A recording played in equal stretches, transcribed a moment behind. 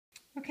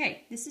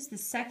Okay, this is the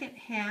second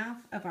half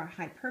of our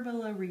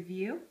hyperbola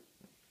review,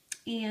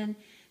 and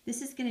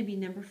this is going to be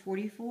number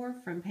 44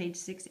 from page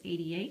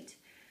 688.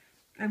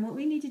 And what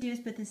we need to do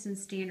is put this in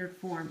standard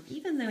form.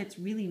 Even though it's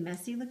really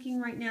messy looking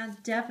right now, it's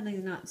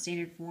definitely not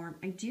standard form.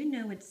 I do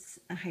know it's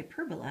a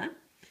hyperbola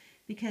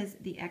because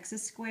the x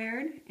is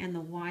squared and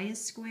the y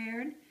is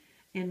squared,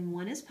 and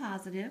one is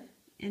positive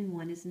and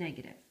one is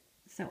negative.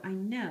 So I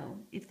know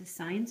if the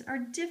signs are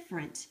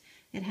different,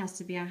 it has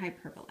to be a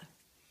hyperbola.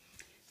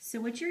 So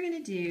what you're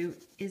going to do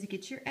is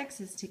get your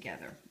x's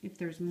together if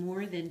there's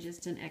more than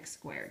just an x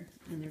squared,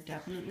 and there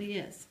definitely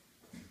is.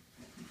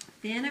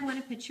 Then I want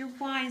to put your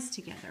y's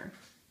together.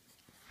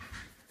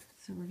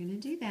 So we're going to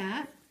do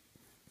that.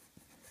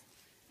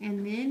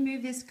 And then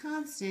move this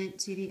constant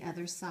to the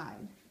other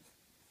side.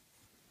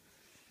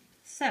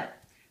 So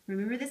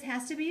remember, this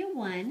has to be a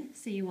 1,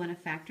 so you want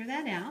to factor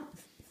that out.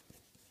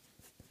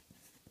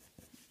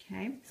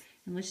 Okay,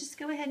 and let's just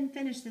go ahead and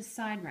finish this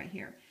side right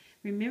here.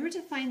 Remember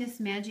to find this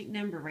magic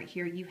number right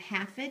here. You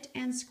half it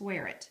and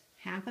square it.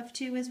 Half of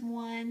 2 is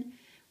 1.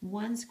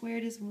 1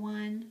 squared is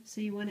 1.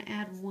 So you want to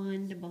add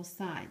 1 to both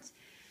sides.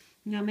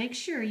 Now make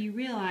sure you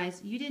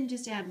realize you didn't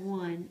just add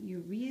 1.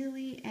 You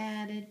really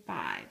added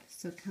 5.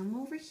 So come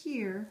over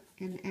here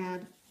and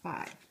add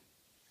 5.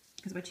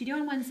 Because what you do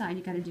on one side,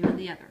 you got to do on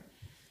the other.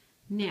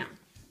 Now,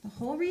 the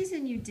whole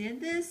reason you did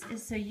this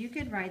is so you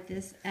could write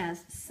this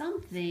as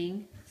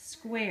something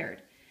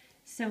squared.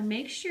 So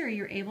make sure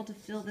you're able to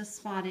fill this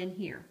spot in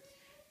here.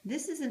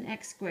 This is an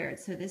x squared,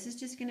 so this is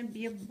just going to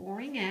be a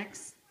boring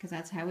x, because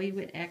that's how we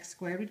would, x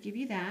squared would give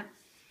you that.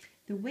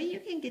 The way you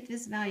can get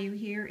this value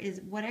here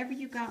is whatever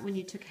you got when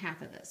you took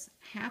half of this.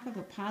 Half of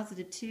a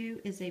positive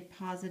 2 is a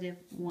positive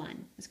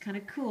 1. It's kind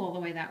of cool the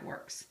way that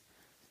works.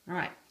 All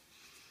right.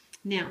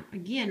 Now,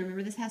 again,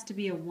 remember this has to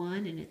be a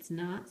 1, and it's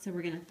not, so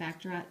we're going to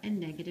factor out a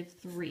negative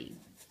 3.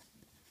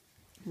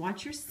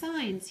 Watch your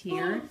signs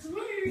here,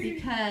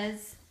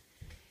 because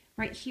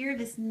right here,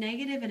 this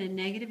negative and a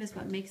negative is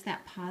what makes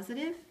that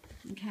positive.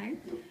 Okay,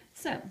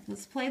 so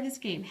let's play this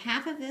game.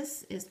 Half of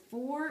this is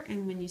 4,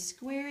 and when you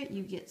square it,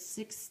 you get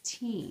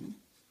 16.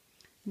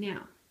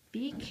 Now,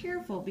 be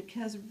careful,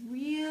 because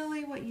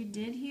really what you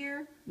did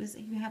here was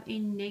you have a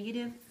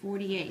negative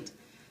 48.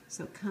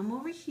 So come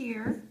over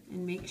here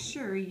and make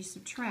sure you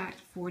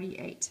subtract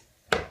 48.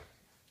 All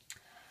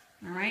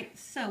right,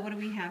 so what do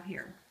we have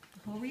here?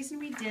 The whole reason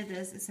we did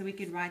this is so we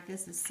could write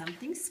this as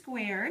something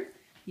squared.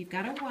 You've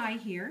got a y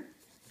here.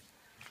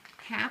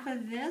 Half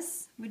of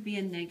this would be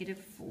a negative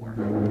 4.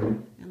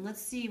 And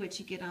let's see what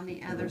you get on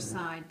the other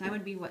side. That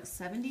would be, what,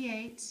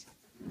 78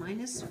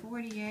 minus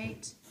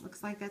 48.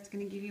 Looks like that's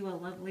going to give you a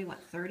lovely,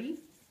 what, 30?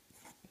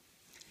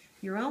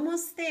 You're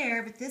almost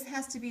there, but this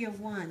has to be a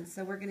 1.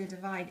 So we're going to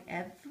divide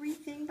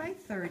everything by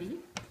 30.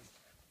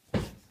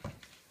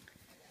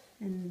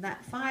 And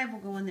that 5 will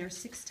go in there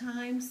 6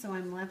 times, so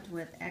I'm left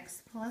with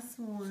x plus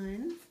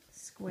 1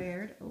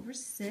 squared over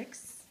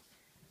 6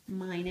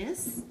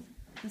 minus,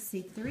 let's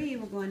see, 3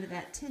 will go into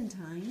that 10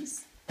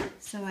 times.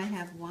 So I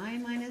have y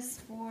minus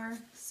 4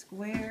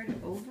 squared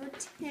over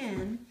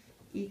 10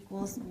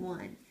 equals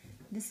 1.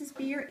 This is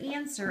be your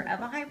answer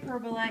of a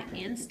hyperbola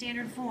in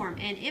standard form.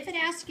 And if it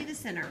asks you the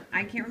center,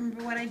 I can't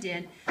remember what I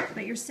did,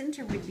 but your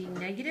center would be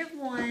negative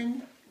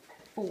 1,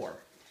 4,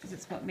 because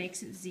it's what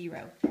makes it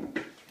 0.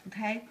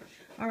 Okay?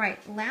 All right,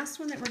 last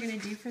one that we're going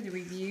to do for the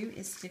review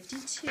is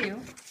 52.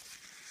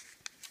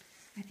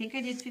 I think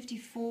I did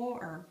 54,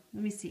 or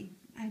let me see.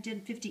 I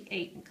did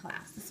 58 in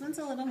class. This one's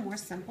a little more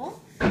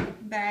simple,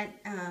 but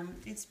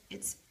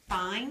it's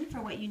fine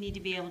for what you need to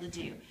be able to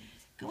do.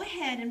 Go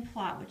ahead and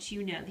plot what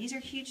you know. These are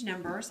huge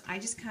numbers. I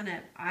just kind of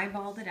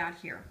eyeballed it out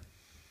here.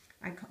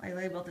 I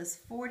labeled this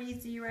 40,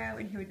 0,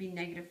 and here would be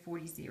negative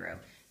 40, 0.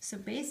 So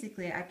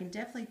basically, I can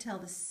definitely tell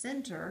the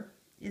center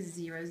is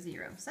 0,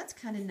 0. So that's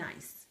kind of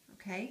nice,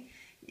 okay?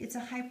 It's a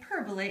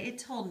hyperbola. It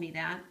told me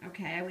that.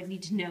 Okay, I would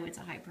need to know it's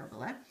a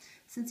hyperbola.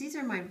 Since these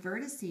are my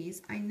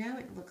vertices, I know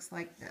it looks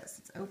like this.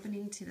 It's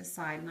opening to the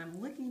side, and I'm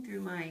looking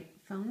through my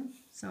phone,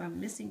 so I'm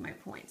missing my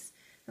points.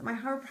 But my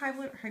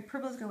hyperbola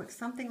is going to look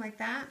something like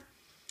that.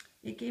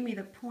 It gave me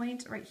the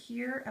point right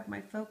here of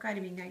my foci to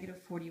be negative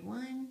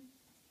 41.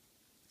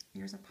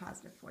 Here's a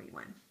positive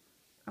 41.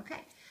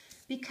 Okay,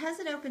 because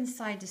it opens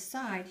side to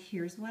side,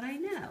 here's what I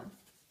know.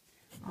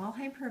 All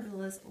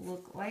hyperbolas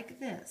look like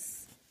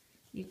this,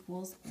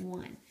 equals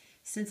 1.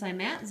 Since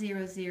I'm at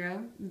 0,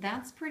 0,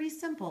 that's pretty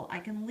simple. I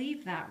can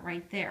leave that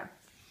right there.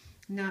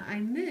 Now I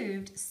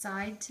moved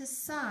side to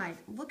side.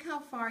 Look how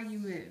far you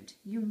moved.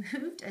 You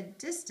moved a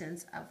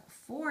distance of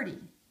 40.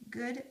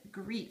 Good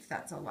grief,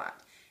 that's a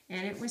lot.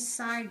 And it was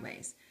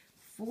sideways.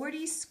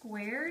 40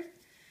 squared,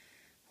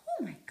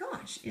 oh my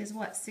gosh, is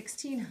what,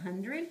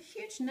 1,600?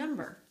 Huge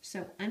number.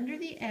 So under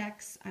the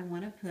x, I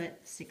want to put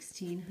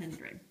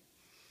 1,600.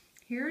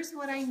 Here's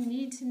what I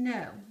need to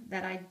know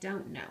that I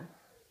don't know,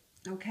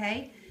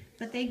 okay?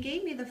 But they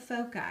gave me the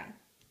foci,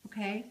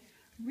 okay?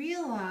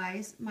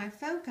 Realize my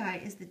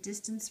foci is the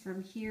distance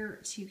from here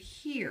to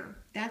here.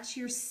 That's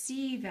your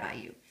C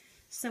value.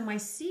 So my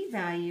C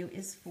value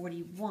is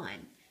 41.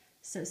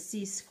 So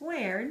c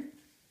squared,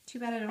 too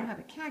bad I don't have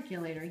a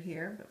calculator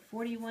here, but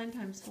 41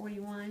 times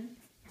 41,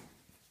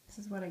 this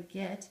is what I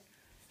get.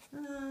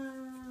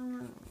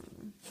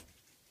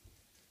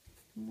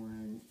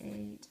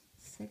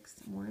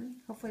 1861.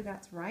 Hopefully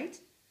that's right.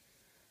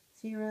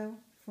 0,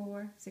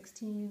 4,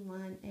 16,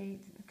 1,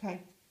 8.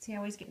 Okay, see, I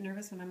always get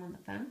nervous when I'm on the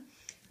phone.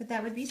 But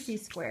that would be c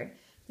squared.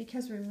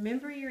 Because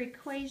remember, your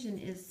equation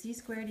is c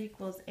squared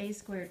equals a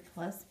squared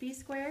plus b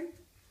squared.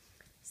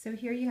 So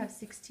here you have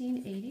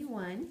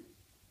 1681.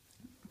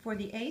 For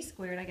the a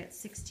squared, I get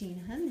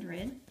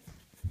 1600.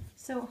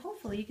 So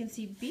hopefully you can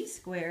see b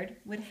squared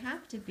would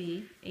have to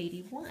be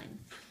 81.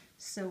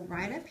 So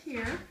right up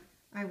here,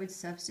 I would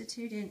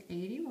substitute in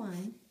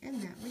 81,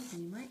 and that would be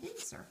my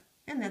answer.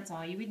 And that's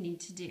all you would need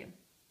to do.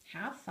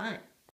 Have fun.